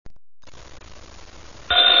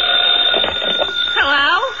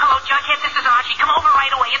Archie. Come over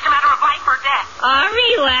right away. It's a matter of life or death.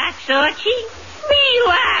 Relax, Archie.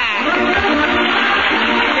 Relax.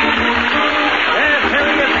 Yes, here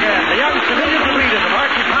he is again, the young civilian leader of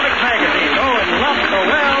Archie Comics magazine. Oh, and loved so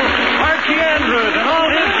well, Archie Andrews and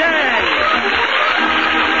all his gang.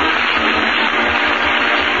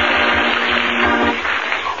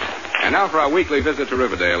 And now for our weekly visit to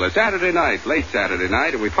Riverdale. It's Saturday night, late Saturday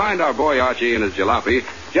night, and we find our boy Archie and his jalopy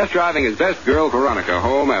just driving his best girl, Veronica,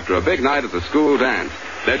 home after a big night at the school dance.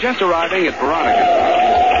 They're just arriving at Veronica's.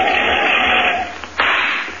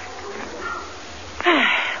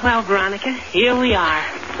 Well, Veronica, here we are.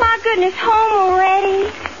 My goodness, home already?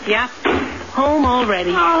 Yep, home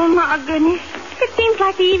already. Oh, my goodness. It seems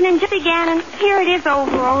like the evening just began, and here it is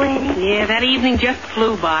over already. Yeah, that evening just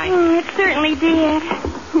flew by. It certainly did.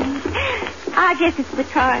 I guess it's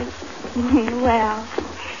because, well,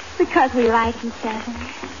 because we like each other.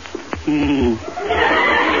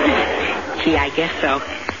 Gee, I guess so.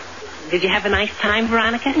 Did you have a nice time,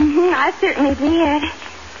 Veronica? I certainly did.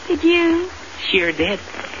 Did you? Sure did.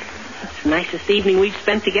 It's the nicest evening we've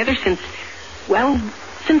spent together since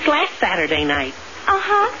last Saturday night.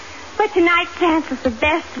 Uh-huh. But tonight's dance was the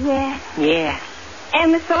best yet. Yeah.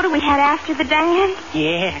 And the soda we had after the dance.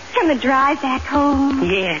 Yeah. And the drive back home.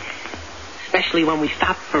 Yeah. Especially when we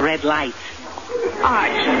stopped for red lights.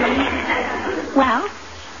 Archie. Well,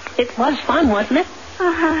 it was fun, wasn't it?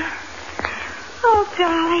 Uh-huh. Oh,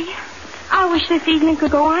 golly. I wish this evening could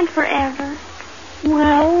go on forever.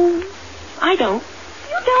 Well, I don't.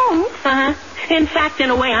 You don't? Uh-huh. In fact, in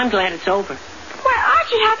a way, I'm glad it's over. Why,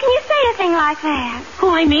 Archie, how can you say a thing like that? Oh,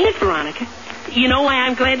 I mean it, Veronica. You know why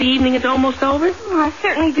I'm glad the evening is almost over? Oh, I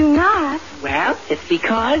certainly do not. Well, it's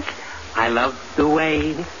because I love the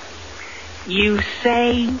way you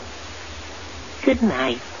say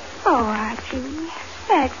goodnight. Oh, Archie,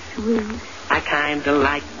 that's sweet. I kinda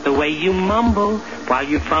like the way you mumble while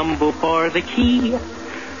you fumble for the key.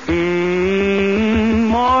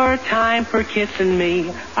 More time for kissing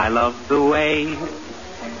me. I love the way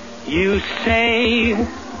you say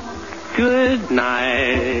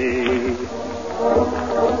goodnight.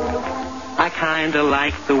 I kinda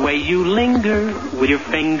like the way you linger with your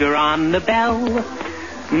finger on the bell.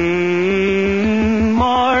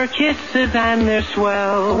 More kisses and they're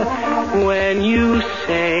swell when you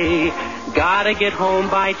say, gotta get home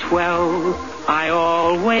by 12. I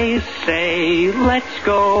always say, let's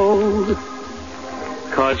go.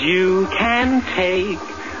 'Cause you can take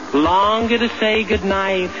longer to say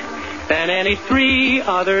goodnight than any 3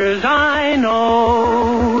 others I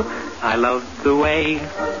know. I love the way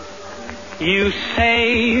you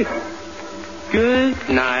say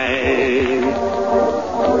goodnight.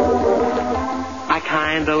 I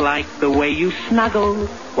kinda like the way you snuggle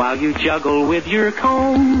while you juggle with your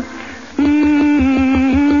comb.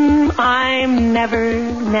 I'm never,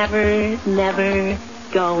 never, never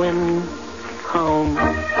going home.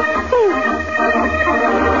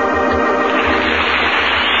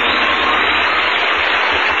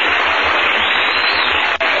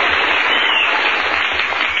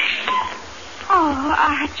 Oh,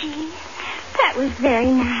 Archie, that was very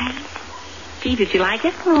nice. Gee, did you like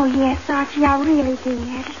it? Oh, yes, Archie, I really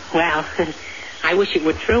did. Well, I wish it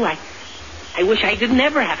were true. I wish I didn't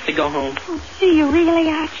ever have to go home. Oh, do you really,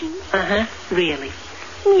 Archie? Uh-huh, really.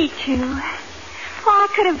 Me too. Oh, I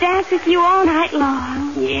could have danced with you all night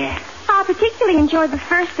long. Yeah. I particularly enjoyed the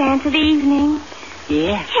first dance of the evening.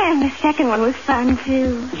 Yeah. And the second one was fun,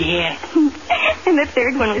 too. Yeah. And the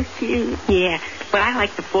third one was cute. Yeah, but I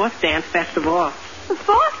like the 4th dance best of all. The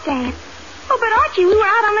 4th dance? Oh, but Archie, we were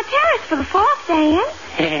out on the terrace for the 4th dance.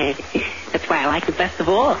 That's why I like it best of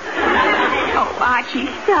all. Oh, Archie,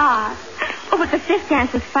 stop. Oh, but the 5th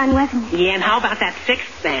dance was fun, wasn't it? Yeah, and how about that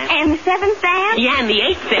 6th dance? And the 7th dance? Yeah, and the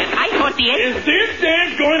 8th dance. I thought the 8th... Is this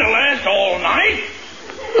dance going to last all night?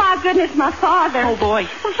 My goodness, my father. Oh, boy.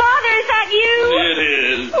 Father, is that you? It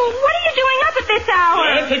is. Oh, what are you doing up at this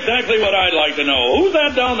hour? That's exactly what I'd like to know. Who's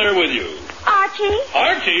that down there with you? Archie?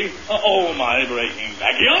 Archie? Oh, my breaking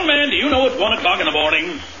back. Young man, do you know it's 1 o'clock in the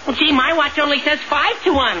morning? Well, gee, my watch only says 5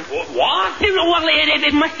 to 1. What? Well,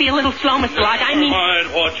 it must be a little slow, Mr. Lodge. I mean... Never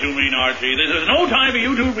mind what you mean, Archie. This is no time for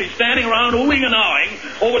you to be standing around oohing and ahhing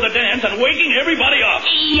over the dance and waking everybody up.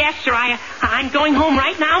 Yes, sir. I'm going home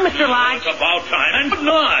right now, Mr. Lodge. It's about time. And good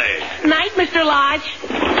night. Night, Mr. Lodge.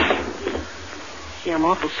 Gee, I'm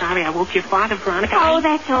awful sorry I woke your father, Veronica. Oh,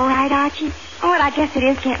 that's all right, Archie. Oh, well, I guess it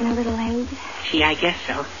is getting a little late. Gee, I guess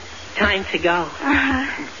so. Time to go. Uh-huh.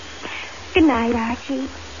 Good night, Archie.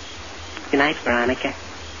 Good night, Veronica.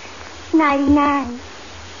 Nighty-night.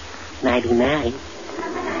 Nighty-night.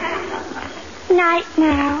 Night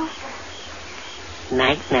now.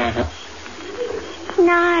 Night now.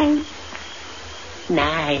 Night.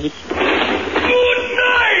 Night. Good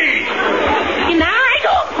night! Good night.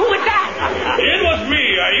 Oh, who was that? It was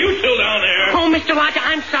me. Are you still down there? Oh, Mr. Lodge,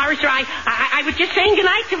 I'm sorry, sir. I was just saying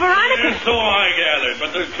goodnight to Veronica. Yes, so I gathered.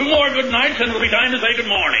 But there's 2 more good nights and it'll be time to say good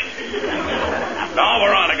morning. Now,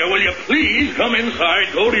 Veronica, will you please come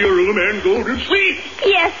inside, go to your room, and go to sleep?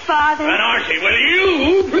 Yes, Father. And Archie, will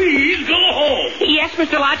you please go home? Yes,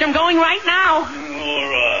 Mr. Lodge, I'm going right now. All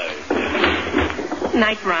right.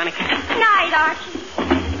 Night, Veronica. Night, Archie.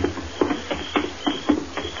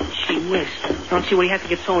 Gee whiz. Don't see what he has to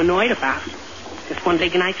get so annoyed about. Just one day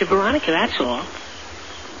goodnight to Veronica, that's all.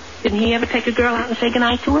 Didn't he ever take a girl out and say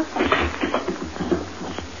goodnight to her?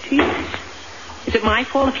 Jesus. Is it my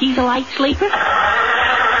fault if he's a light sleeper?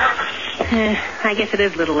 I guess it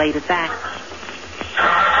is a little late at that.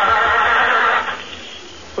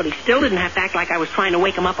 But he still didn't have to act like I was trying to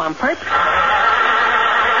wake him up on purpose.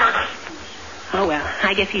 Oh, well,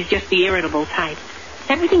 I guess he's just the irritable type.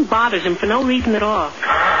 Everything bothers him for no reason at all.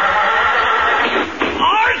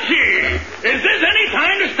 Archie! Is this any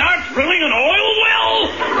time to start drilling an oil well?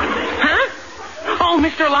 Huh? Oh,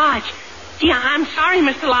 Mr. Lodge. Gee, I'm sorry,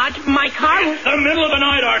 Mr. Lodge. My car was... It's the middle of the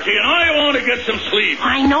night, Archie, and I want to get some sleep.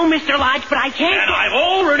 I know, Mr. Lodge, but I can't... And I've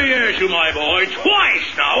already asked you, my boy,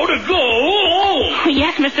 twice now to go home.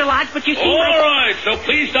 Yes, Mr. Lodge, but you see... All right, so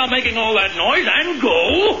please stop making all that noise and go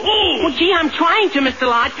home. Well, gee, I'm trying to, Mr.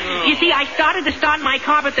 Lodge. You see, I started to start my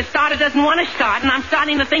car, but the starter doesn't want to start, and I'm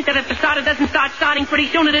starting to think that if the starter doesn't start starting pretty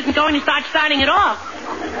soon, it isn't going to start starting at all.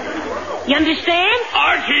 You understand?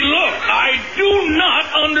 Archie, look, I do not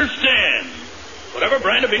understand. Whatever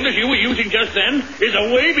brand of English you were using just then is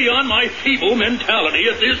a way beyond my feeble mentality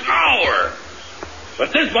at this hour.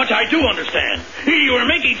 But this much I do understand. You are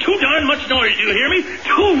making too darn much noise, you hear me?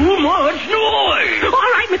 Too much noise!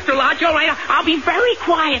 All right, Mr. Lodge, all right. I'll be very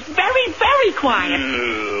quiet. Very, very quiet.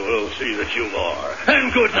 We'll see that you are.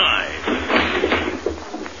 And good night.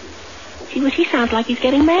 Gee, he sounds like he's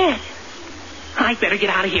getting mad. I'd better get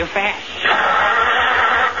out of here fast.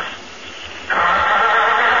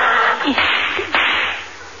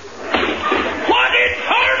 What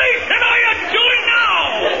incarnation are you doing now?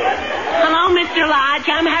 Hello, Mr. Lodge.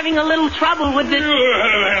 I'm having a little trouble with this...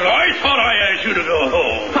 I thought I asked you to go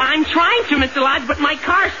home. I'm trying to, Mr. Lodge, but my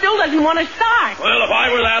car still doesn't want to start. Well, if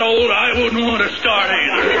I were that old, I wouldn't want to start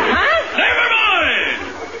either. Huh? Never mind!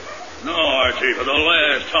 No, Archie, for the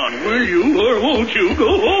last time, will you or won't you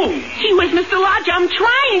go home? Gee whiz, Mr. Lodge, I'm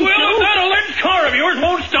trying Well, to. if that alleged car of yours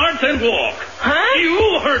won't start, then walk. Huh?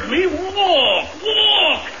 You heard me.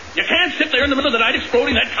 Walk. You can't sit there in the middle of the night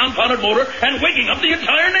exploding that confounded motor and waking up the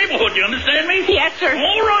entire neighborhood. You understand me? Yes, sir.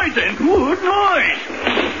 All right, then. Good night.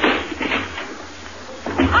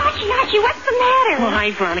 Archie, what's the matter? Oh,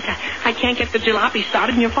 hi, Veronica. I can't get the jalopy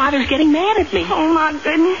started, and your father's getting mad at me. Oh, my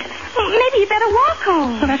goodness. Well, maybe you better walk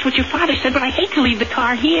home. Well, that's what your father said, but I hate to leave the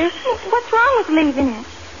car here. What's wrong with leaving it?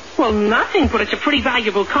 Well, nothing, but it's a pretty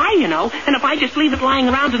valuable car, you know. And if I just leave it lying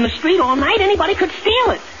around in the street all night, anybody could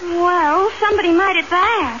steal it. Well, somebody might at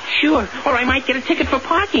that. Sure. Or I might get a ticket for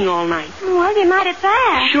parking all night. Well, you might at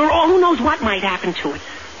that. Sure. Oh, who knows what might happen to it.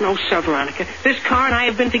 No, sir, Veronica. This car and I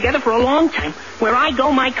have been together for a long time. Where I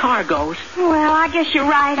go, my car goes. Well, I guess you're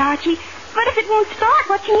right, Archie. But if it won't start,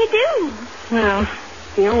 what can you do? Well,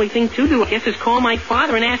 the only thing to do, I guess, is call my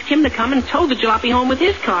father and ask him to come and tow the jalopy home with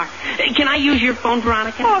his car. Can I use your phone,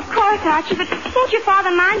 Veronica? Oh, of course, Archie, but won't your father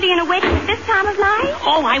mind being awake at this time of night?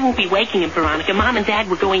 Oh, I won't be waking him, Veronica. Mom and Dad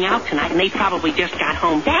were going out tonight, and they probably just got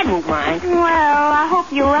home. Dad won't mind. Well, I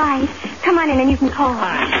hope you're right. Come on in and you can call. All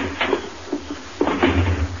right.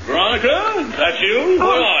 Veronica, that's you?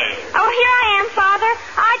 Where are you? Oh, here I am, Father.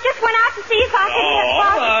 I just went out to see if I could get All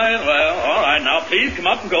Father. right. Well, all right. Now, please come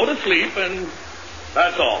up and go to sleep, and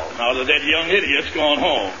that's all. Now that young idiot's gone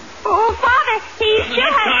home. Oh, Father, he The should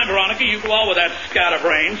next have... time, Veronica, you go out with that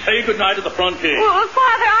scatterbrain. Say goodnight at the front gate. Oh,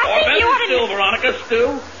 Father, I Or think you better ought to... still, Veronica,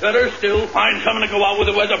 better still, find someone to go out with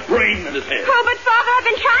who has a brain in his head. Oh, but Father, I've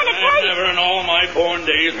been trying to tell I've you... never in all my born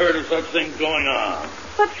days heard of such things going on.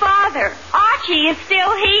 But, Father, Archie is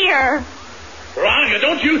still here. Veronica,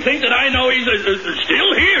 don't you think that I know he's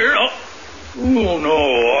still here? Oh,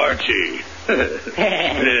 no, Archie. Yes,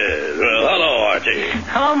 well, hello, Archie.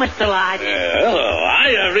 Hello, Mr. Lodge. Hello.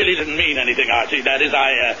 I really didn't mean anything, Archie. That is,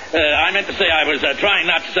 I meant to say I was trying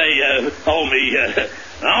not to say,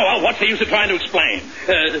 now, well, what's the use of trying to explain?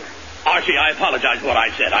 Archie, I apologize for what I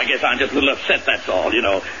said. I guess I'm just a little upset, that's all, you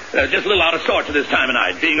know. Just a little out of sorts at this time of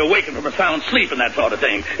night, being awakened from a sound sleep and that sort of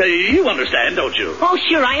thing. You understand, don't you? Oh,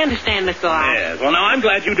 sure, I understand, Mr. Lodge. Yes, well, now, I'm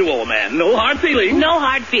glad you do, old man. No hard feelings? No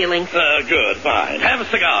hard feelings. Good, fine. Have a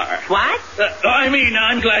cigar. What?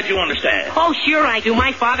 I'm glad you understand. Oh, sure I do.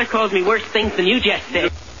 My father calls me worse things than you just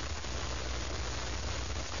did.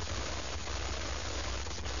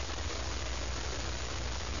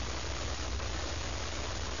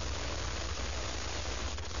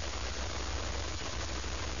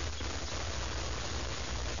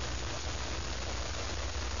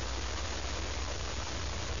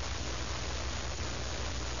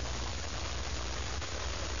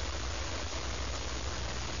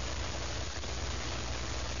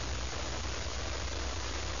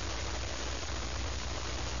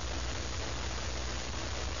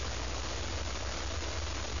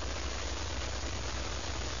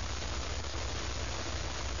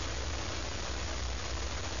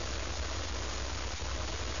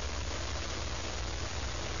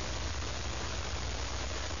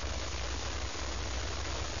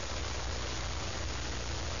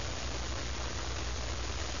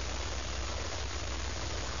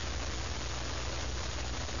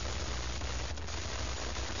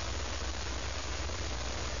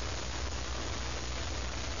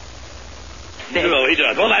 Oh, he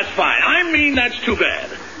does. Well, that's fine. That's too bad.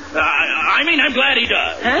 I'm glad he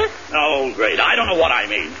does. Huh? Oh, great. I don't know what I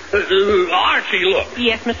mean. Archie, look.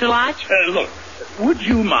 Yes, Mr. Lodge? Look, would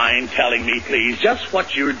you mind telling me, please, just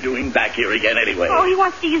what you're doing back here again anyway? Oh, he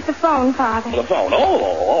wants to use the phone, Father. The phone? Oh,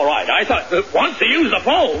 all right. I thought, wants to use the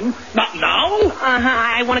phone? Not now? Uh-huh.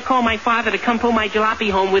 I want to call my father to come pull my jalopy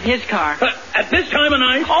home with his car. At this time of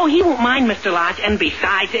night? Oh, he won't mind, Mr. Lodge. And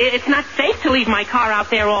besides, it's not safe to leave my car out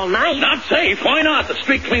there all night. Not safe? Why not? The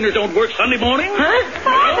street cleaners don't work Sunday morning? Huh?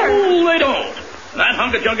 Father! No, they don't. That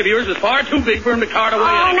hunk of junk of yours is far too big for him to cart away.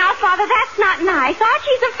 Oh, now, Father, that's not nice.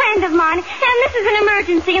 Archie's a friend of mine, and this is an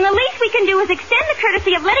emergency, and the least we can do is extend the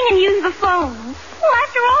courtesy of letting him use the phone. Well,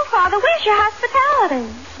 after all, Father, where's your hospitality?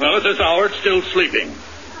 Well, at this hour, it's still sleeping.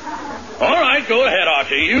 All right, go ahead,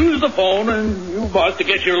 Archie. Use the phone, and you bust to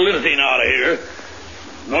get your limousine out of here.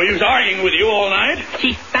 No use arguing with you all night.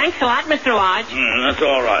 Gee, thanks a lot, Mr. Lodge. That's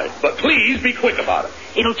all right. But please be quick about it.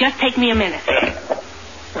 It'll just take me a minute.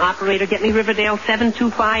 Operator, get me Riverdale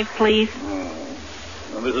 725, please.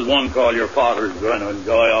 Well, this is one call your father's going to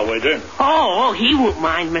enjoy, I'll wager. Oh, he won't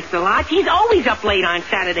mind, Mr. Lodge. He's always up late on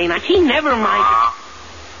Saturday nights. He never minds.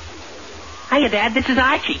 Hiya, Dad. This is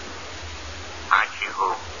Archie. Archie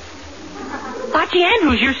who? Archie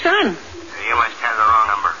Andrews, your son. You must have the wrong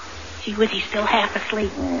number. Gee whiz, he's still half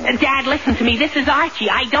asleep. Dad, listen to me. This is Archie.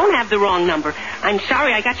 I don't have the wrong number. I'm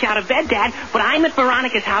sorry I got you out of bed, Dad, but I'm at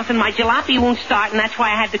Veronica's house and my jalopy won't start, and that's why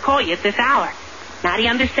I had to call you at this hour. Now, do you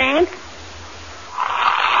understand?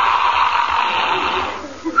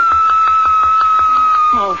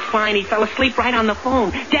 Oh, fine. He fell asleep right on the phone.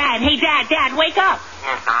 Dad, hey, Dad, wake up.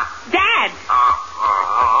 Yes, huh? Dad!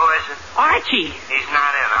 Who is it? Archie. He's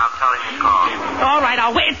not in. I'll tell him you called. All right,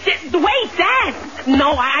 I'll wait. Wait, Dad!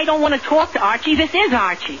 No, I don't want to talk to Archie. This is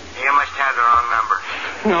Archie. You must have the wrong number.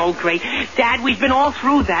 Oh, great. Dad, we've been all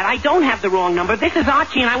through that. I don't have the wrong number. This is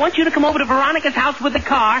Archie, and I want you to come over to Veronica's house with the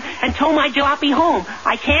car and tow my jalopy home.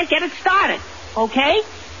 I can't get it started. Okay?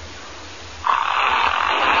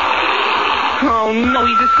 Oh, no,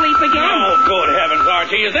 he's asleep again. Oh, good heavens,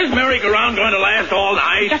 Archie. Is this merry-go-round going to last all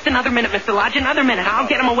night? Just another minute, Mr. Lodge. Another minute. I'll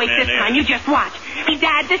get him awake this time. You just watch. Hey,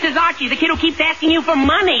 Dad, this is Archie, the kid who keeps asking you for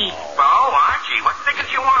money. Oh, Archie, what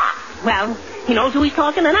tickets you want? Well, he knows who he's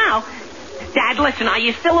talking to now. Dad, listen, are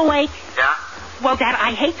you still awake? Yeah? Well, Dad,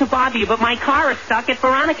 I hate to bother you, but my car is stuck at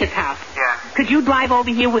Veronica's house. Yeah. Could you drive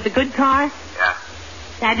over here with the good car? Yeah.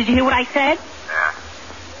 Dad, did you hear what I said? Yeah.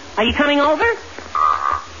 Are you coming over?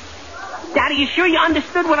 Uh-huh. Dad, are you sure you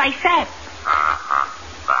understood what I said? Uh-huh.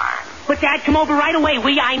 Fine. But, Dad, come over right away.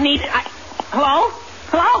 Hello?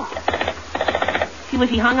 Hello? See, was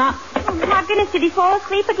he hung up? Oh, my goodness, did he fall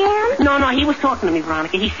asleep again? No, he was talking to me,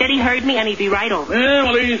 Veronica. He said he heard me and he'd be right over. Yeah,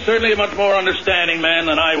 well, he's certainly a much more understanding man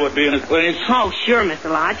than I would be in his place. Oh, sure, Mr.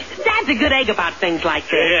 Lodge. Dad's a good egg about things like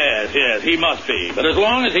this. Yes, he must be. But as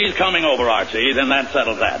long as he's coming over, Archie, then that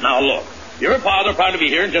settles that. Now, look. Your father will probably be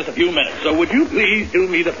here in just a few minutes, so would you please do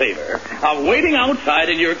me the favor of waiting outside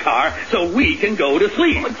in your car so we can go to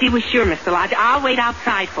sleep? Gee, well, sure, Mr. Lodge. I'll wait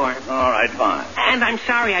outside for him. All right, fine. And I'm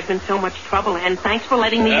sorry I've been so much trouble, and thanks for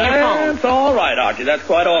letting me in your phone. That's all right, Archie. That's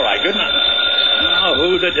quite all right. Good night. Now,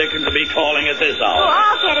 who the dickens to be calling at this hour? Oh,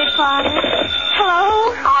 I'll get it, Father.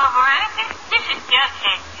 Hello? Hello, Veronica. This is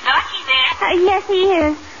Jughead. Is Archie there? Yes, he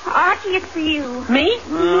is. Archie, it's for you. Me?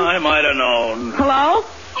 I might have known. Hello?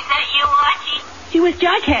 Is that you? She was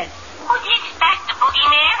Jughead. Would you expect the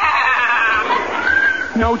boogeyman?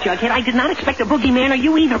 No, Jughead, I did not expect a boogeyman or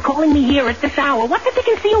you either calling me here at this hour. What the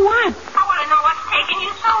dickens do you want? I want to know what's taking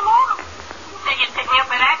you so long. You said you'd pick me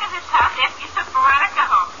up at Agatha's house after you took Veronica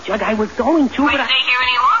home. Jug, I was going to, If but I stay here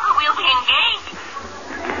any longer, we'll be engaged.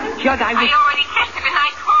 Jug, I was... I already kissed her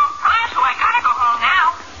goodnight 12 times, so I gotta go home now.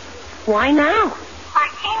 Why now?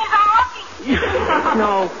 13 is unlucky.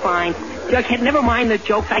 No, fine. Jughead, never mind the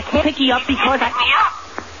jokes. I can't pick you up because Pick me up.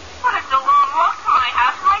 But it's a long walk to my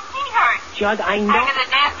house and my feet hurt. Jug, I know... Agatha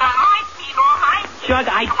danced on my feet all night. Jug,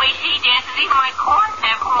 The way she dances, even my corns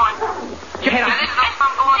have horns. Jughead, Now, this is like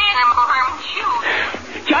I'm going in Uncle Herman's shoes.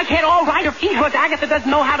 Jughead, all right, her feet hurt. Agatha doesn't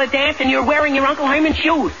know how to dance and you're wearing your Uncle Herman's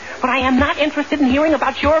shoes. But I am not interested in hearing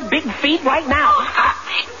about your big feet right now. Who's got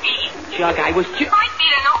big feet? Jug, I was... My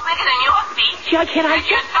feet are no bigger than your feet. Jughead, But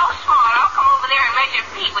you're so smart, I'll come over there and measure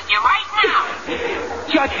feet with you right now.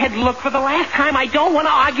 Jughead, look, for the last time, I don't want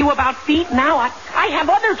to argue about feet now. I have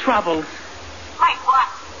other troubles. Like what?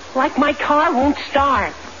 Like my car won't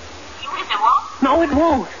start. You wish it won't? No, it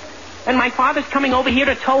won't. And my father's coming over here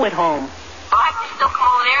to tow it home. Well, I can still come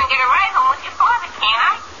over there and get a ride home with your father, can't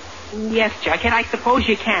I? Yes, Jughead, I suppose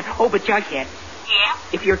you can. Oh, but Jughead, Yeah?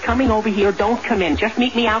 if you're coming over here, don't come in. Just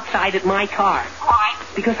meet me outside at my car. Why?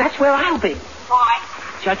 Because that's where I'll be. Why?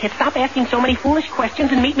 Jughead, stop asking so many foolish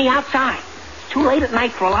questions and meet me outside. It's too late at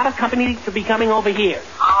night for a lot of company to be coming over here.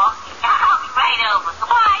 Oh, I'll be right over.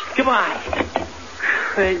 Goodbye.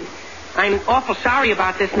 Goodbye. I'm awful sorry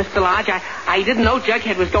about this, Mr. Lodge. I didn't know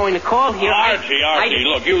Jughead was going to call here. Archie,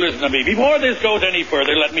 look, you listen to me. Before this goes any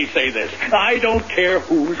further, let me say this. I don't care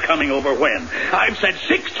who's coming over when. I've said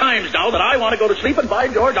 6 times now that I want to go to sleep, and by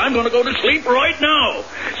George, I'm going to go to sleep right now.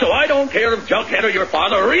 So I don't care if Jughead or your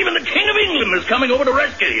father or even the King of England is coming over to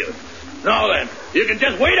rescue you. Now then, you can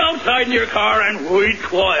just wait outside in your car and wait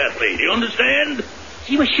quietly. Do you understand?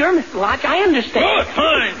 Gee, well, sure, Mr. Lodge, I understand. Good,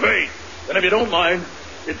 fine, great. And if you don't mind,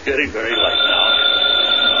 it's getting very late now.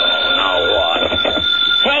 Now what?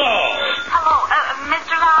 Hello. Hello,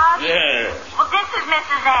 Mr. Lodge? Yes. Well, this is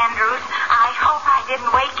Mrs. Andrews. I hope I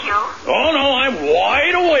didn't wake you. Oh, no, I'm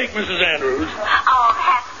wide awake, Mrs. Andrews. Oh,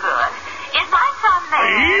 that's good. Is my son there?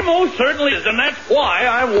 He most certainly is, and that's why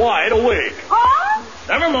I'm wide awake. What?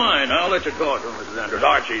 Never mind. I'll let you talk to him, Mrs. Andrews.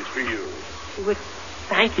 Archie's for you.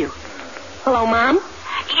 Thank you. Hello, Mom?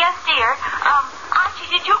 Yes, dear. Archie,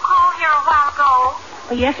 did you call here a while ago?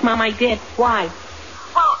 Oh, yes, Mom, I did. Why?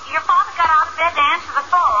 Well, your father got out of bed to answer the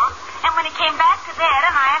phone, and when he came back to bed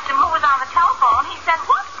and I asked him who was on the telephone, he said,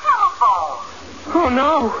 "What telephone?" Oh,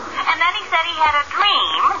 no. And then he said he had a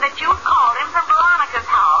dream that you called him from Veronica's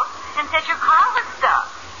house and said your car was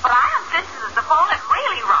stuck. But I insisted that the phone had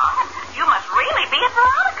really rung, and you must really be at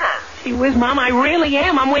Veronica's. Gee whiz, Mom, I really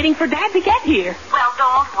am. I'm waiting for Dad to get here. Well,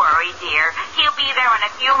 don't worry, dear. He'll be there in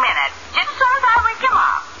a few minutes, just as soon as I wake him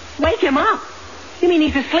up. Wake him up? You mean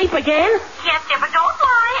he's asleep again? Yes, dear, but don't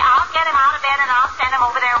worry. I'll get him out of bed and I'll send him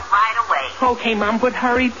over there right away. Okay, Mom, but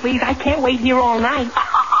hurry, please. I can't wait here all night.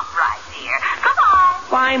 All right, dear. Goodbye.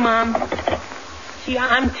 Bye, Mom. Gee,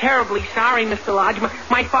 I'm terribly sorry, Mr. Lodge.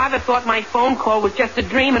 My father thought my phone call was just a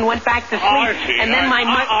dream and went back to sleep. Archie, and then my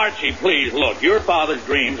mother... Archie, please, look, your father's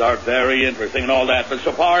dreams are very interesting and all that, but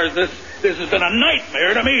so far as this has been a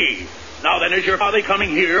nightmare to me. Now then, is your father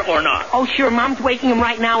coming here or not? Oh, sure, Mom's waking him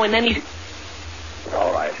right now, and then he's...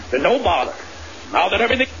 All right, then don't bother. Now that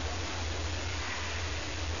everything...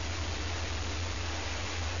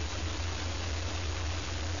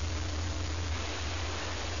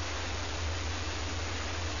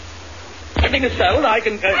 Everything is settled, I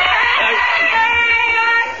can...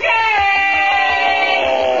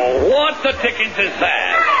 Oh, what the dickens is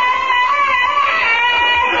that?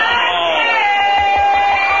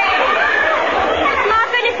 My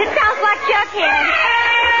goodness, it sounds like Jughead.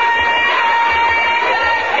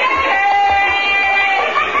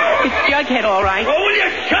 It's Jughead, all right. Oh, will you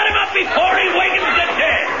shut him up before he wakens the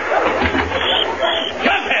dead?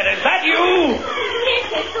 Jughead, is that you? Yes,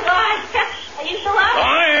 Mr. Lodge. Are you still up?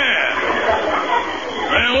 I am.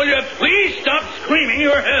 And will you please stop screaming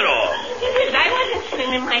your head off? I wasn't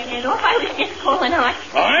screaming my head off. I was just calling out.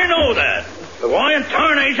 I know that. But why in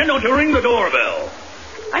tarnation don't you ring the doorbell?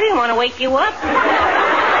 I didn't want to wake you up.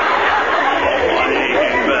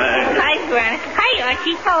 Hi, Veronica. Hi,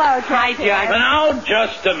 Archie. Hello, Hi, Jug. Now,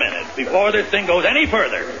 just a minute, before this thing goes any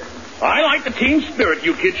further. I like the team spirit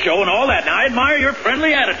you kids show and all that, and I admire your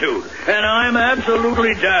friendly attitude. And I'm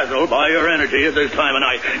absolutely dazzled by your energy at this time of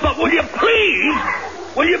night. But will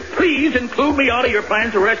you please include me out of your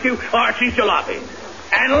plans to rescue Archie Jalopy?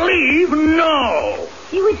 And leave now.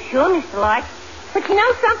 You were sure, Mr. Lodge? But you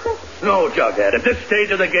know something? No, Jughead. At this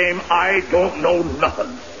stage of the game, I don't know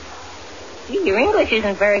nothing. Gee, your English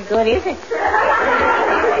isn't very good, is it?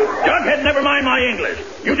 Jughead, never mind my English.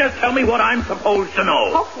 You just tell me what I'm supposed to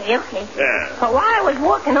know. Okay. Yeah. But while I was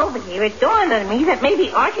walking over here, it dawned on me that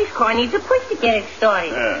maybe Archie's car needs a push to get it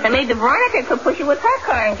started. Yeah. And maybe Veronica could push it with her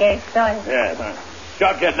car and get it started. Yes.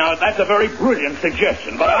 Jughead, now, that's a very brilliant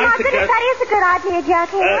suggestion, but I suggest... That is a good idea,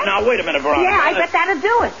 Jughead. Now, wait a minute, Veronica. Yeah, I bet that'll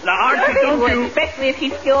do it. Now, Archie, don't you... Especially if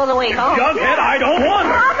she's still on the way home. Jughead, I don't want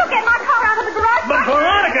her. I'll go get my car out of the garage. But,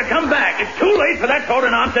 Veronica, come back. It's too late for that sort of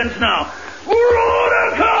nonsense now.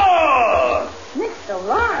 Veronica! Mr.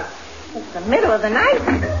 Lodge, it's the middle of the night.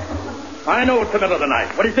 I know it's the middle of the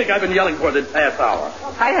night. What do you think I've been yelling for this past hour?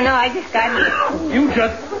 I don't know. I just got here. You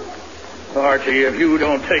just... Archie, if you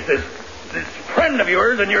don't take this friend of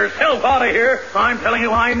yours and yourself out of here, I'm telling you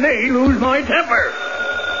I may lose my temper.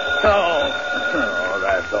 Oh,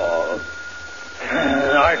 that's all.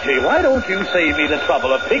 Archie, why don't you save me the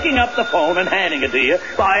trouble of picking up the phone and handing it to you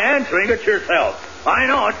by answering it yourself? I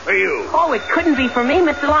know it's for you. Oh, it couldn't be for me,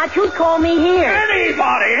 Mr. Lodge. Who'd call me here?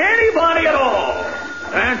 Anybody at all.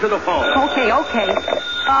 Answer the phone. Okay.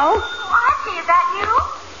 Oh? Archie, is that you?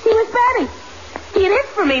 She was Betty. It is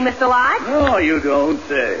for me, Mr. Lodge. Oh, you don't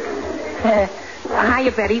say.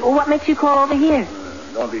 Hiya, Betty. Well, what makes you call over here?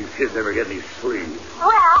 Don't these kids ever get any sleep?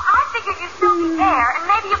 Well, I figured you'd still be there, and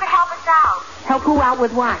maybe you could help us out. Help who out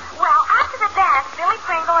with what? Well, after the dance, Billy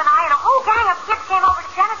Pringle and I and a whole gang of kids came over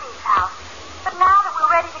to Genevieve's house. But now that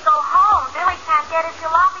we're ready to go home, Billy can't get his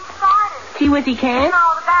jalopy started. Gee whiz, he can't? No,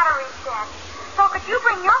 the battery's dead. So could you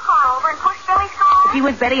bring your car over and push Billy's car? Gee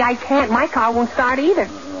whiz, Betty, I can't. My car won't start either.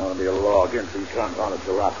 That'll be a law against these on a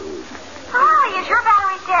jalopy. Golly, is your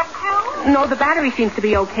battery dead, too? No, the battery seems to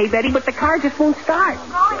be okay, Betty, but the car just won't start.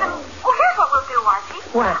 Golly, then... Well, here's what we'll do, Archie.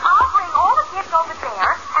 What? I'll bring all the kids over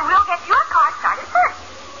there, and we'll get your car started first.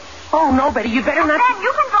 Oh, no, Betty, you better not... Then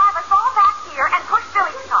you can drive us all back here and push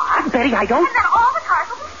Billy's car. Betty, I don't... And then all the cars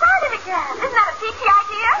will be started again. Isn't that a peachy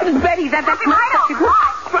idea? Betty, that's We'll be not right such a good...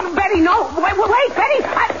 over, Betty, no. Wait, Betty.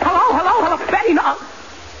 Hello. Betty, no.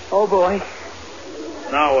 Oh, boy.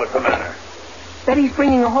 Now what's the matter? Betty's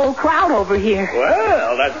bringing a whole crowd over here.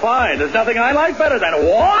 Well, that's fine. There's nothing I like better than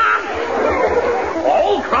what? A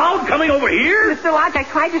whole crowd coming over here? Mr. Lodge, I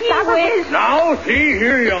tried to stop her. Now, see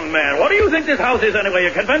here, young man. What do you think this house is anyway?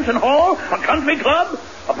 A convention hall? A country club?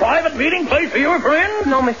 A private meeting place for your friends?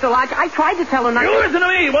 No, Mr. Lodge, I tried to tell her not You to... listen to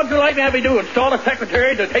me. What would you like to have me do? Install a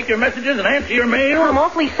secretary to take your messages and answer your mail? I'm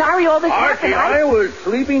awfully sorry all this Archie, happened. I was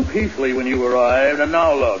sleeping peacefully when you arrived, and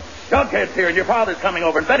now look. Jughead's here, and your father's coming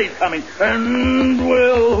over, and Betty's coming, and,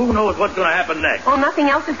 well, who knows what's going to happen next. Oh, nothing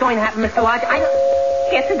else is going to happen, Mr. Lodge.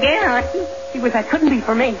 Guess again, Archie. That couldn't be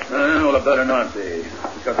for me. Well, it better not be.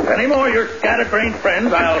 Because if any more of your scatterbrained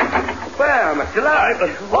friends, I'll... Well, Mr. Lodge,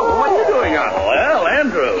 what are you doing out? Well,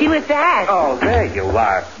 Andrew. She was Dad. Oh, there you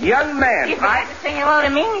are. Young man, You forgot to say hello to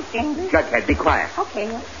me, Miss Ginger. Jughead, be quiet. Okay.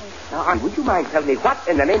 Now, would you mind telling me what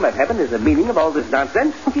in the name of heaven is the meaning of all this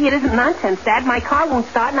nonsense? Gee, it isn't nonsense, Dad. My car won't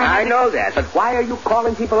start, and I know that, but why are you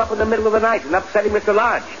calling people up in the middle of the night and upsetting Mr.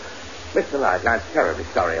 Lodge? Mr. Lodge, I'm terribly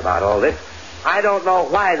sorry about all this. I don't know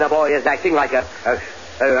why the boy is acting like a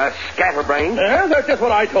scatterbrain. Yeah, that's just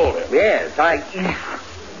what I told him. Yes,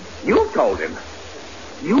 You told him.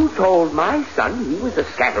 You told my son he was a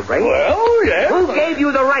scatterbrain? Well, yes. Who gave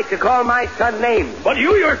you the right to call my son names? But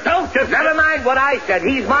you yourself just... Never mind what I said.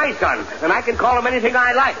 He's my son, and I can call him anything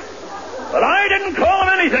I like. But I didn't call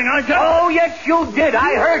him anything. I just... Oh, yes, you did.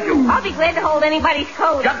 I heard you. I'll be glad to hold anybody's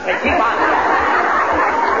coat. Just keep on.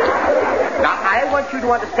 Now, I want you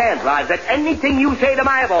to understand, Lodge, that anything you say to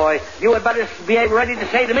my boy, you had better be ready to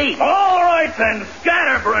say to me. All right, then,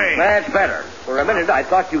 scatterbrain. That's better. For a minute, I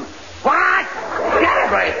thought you... What?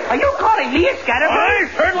 Scatterbrain? Are you calling me a scatterbrain? I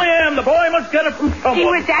certainly am. The boy must get it from someone. Gee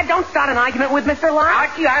whiz, Dad, don't start an argument with Mr. Lodge.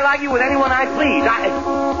 Archie, I'll argue with anyone I please.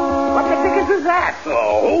 What the dickens is that?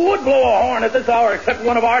 Oh, who would blow a horn at this hour except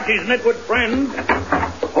one of Archie's nitwit friends?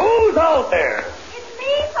 Who's out there? It's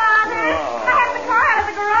me, Father. I have the car out of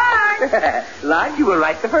the garage. Lodge, you were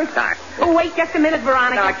right the first time. Oh, wait just a minute,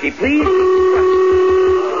 Veronica. Archie, please.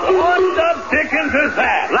 What the dickens is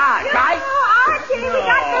that? Lodge, Archie, we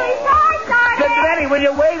got Billy's car started. Betty, will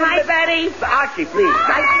you wave? Hi, Betty. Archie, please.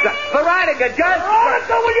 Veronica, just...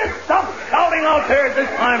 Veronica, will you stop shouting out there at this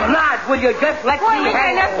time? Lodge, will you just let Boy, me we got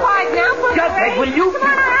hang... enough cars now. Push Just away. will you... Come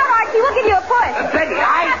on out, Archie. We'll give you a push. Betty,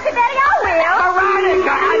 After Betty, I will.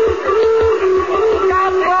 Veronica,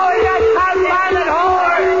 Stop blowing that confounded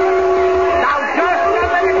horn! Now, just a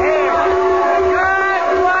minute here.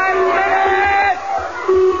 Just 1 minute!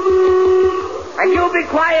 And you be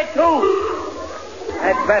quiet, too.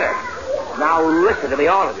 That's better. Now,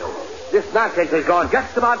 all of you. This nonsense has gone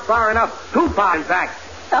just about far enough. Too far, in fact.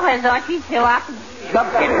 So has Archie Jalopy.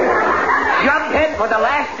 Jughead for the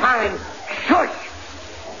last time. Shush!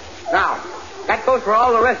 Now, that goes for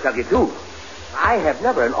all the rest of you, too. I have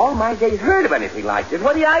never in all my days heard of anything like this.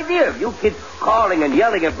 What the idea of you kids calling and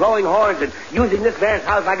yelling and blowing horns and using this man's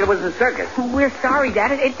house like it was a circus? We're sorry,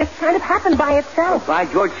 Dad. It just kind of happened by itself. By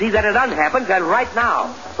George, see that it unhappens, and right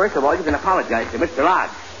now. First of all, you can apologize to Mr.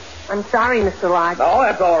 Lodge. I'm sorry, Mr. Lodge. Oh,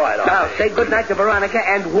 that's all right. Now, say good night to Veronica,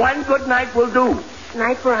 and one good night will do.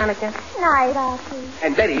 Night, Veronica. Night, Archie.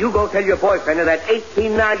 And Betty, you go tell your boyfriend of that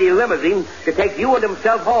 1890 limousine to take you and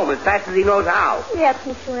himself home as fast as he knows how. Yes,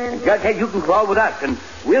 Mr. Andrews. Jughead, you can crawl with us, and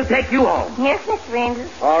we'll take you home. Yes, Mr. Andrews.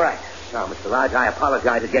 All right. Now, Mr. Lodge, I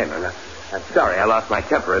apologize again. I'm sorry I lost my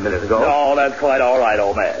temper a minute ago. No, that's quite all right,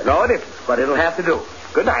 old man. No, it isn't, but it'll have to do.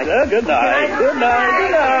 Good night. Good night. Good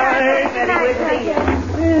night. Good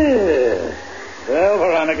night. Well,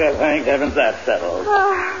 Veronica, thank heavens that's settled.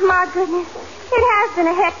 Oh, my goodness. It has been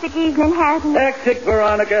a hectic evening, hasn't it? Hectic,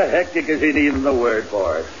 Veronica. Hectic isn't even the word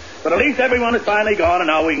for it. But at least everyone is finally gone, and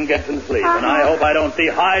now we can get some sleep. And I hope I don't see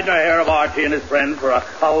hide nor hair of Archie and his friends for a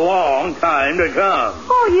long time to come.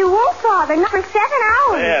 Oh, you won't, Father. Not for 7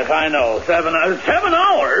 hours. Yes, I know. 7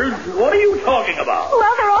 hours? What are you talking about?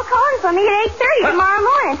 Well, they're all calling for me at 8:30 tomorrow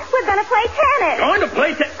morning. We're going to play tennis. Going to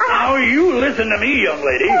play tennis? Now, you listen to me, young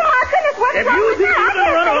lady. Oh, my goodness, what's If wrong you with think that? you're going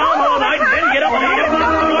to run around all night and then get up at 8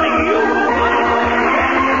 o'clock in the morning,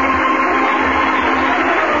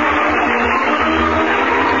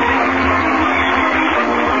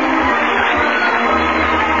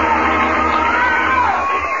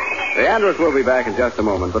 The Andrews will be back in just a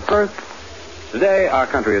moment. But first, today our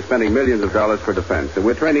country is spending millions of dollars for defense, and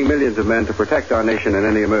we're training millions of men to protect our nation in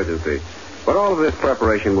any emergency. But all of this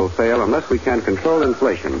preparation will fail unless we can control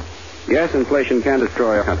inflation. Yes, inflation can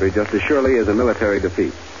destroy our country just as surely as a military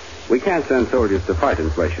defeat. We can't send soldiers to fight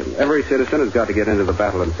inflation. Every citizen has got to get into the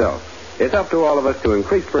battle himself. It's up to all of us to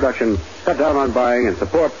increase production, cut down on buying, and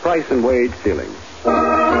support price and wage ceilings.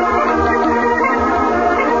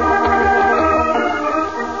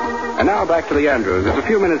 And now back to the Andrews. It's a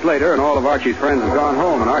few minutes later, and all of Archie's friends have gone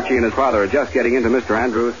home, and Archie and his father are just getting into Mr.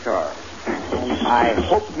 Andrews' car. I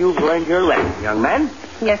hope you've learned your lesson, young man.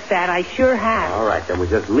 Yes, Dad, I sure have. All right, then we'll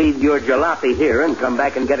just leave your jalopy here and come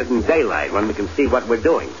back and get it in daylight when we can see what we're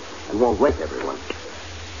doing. And won't wake everyone.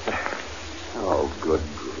 Oh, good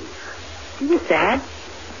grief. Gee, Dad,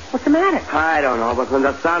 what's the matter? I don't know, but when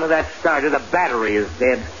the sound of that started, the battery is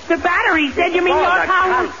dead. The battery's dead? You mean your car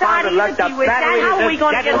won't start even if you were dead? How are we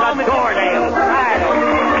going to get home the door, Dale? I don't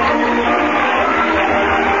know.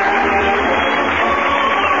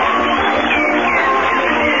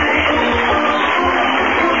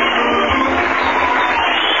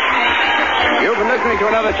 Listening to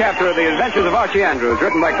another chapter of The Adventures of Archie Andrews,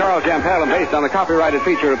 written by Carl Jampel and based on the copyrighted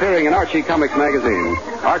feature appearing in Archie Comics magazine.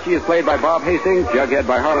 Archie is played by Bob Hastings, Jughead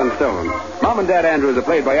by Harlan Stone. Mom and Dad Andrews are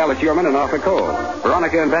played by Alice Yeoman and Arthur Cole.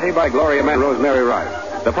 Veronica and Betty by Gloria Mann and Rosemary Rice.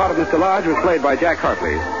 The part of Mr. Lodge was played by Jack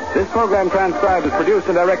Hartley. This program transcribed was produced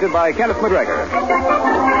and directed by Kenneth McGregor.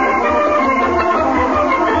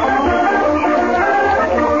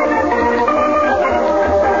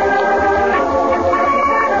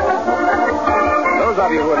 Those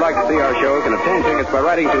of you who would like to see our show can obtain tickets by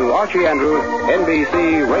writing to Archie Andrews,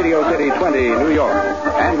 NBC, Radio City 20, New York.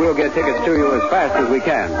 And we'll get tickets to you as fast as we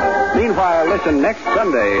can. Meanwhile, listen next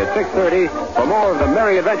Sunday at 6:30 for more of the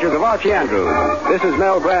merry adventures of Archie Andrews. This is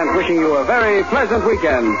Mel Brandt wishing you a very pleasant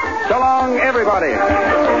weekend. So long, everybody.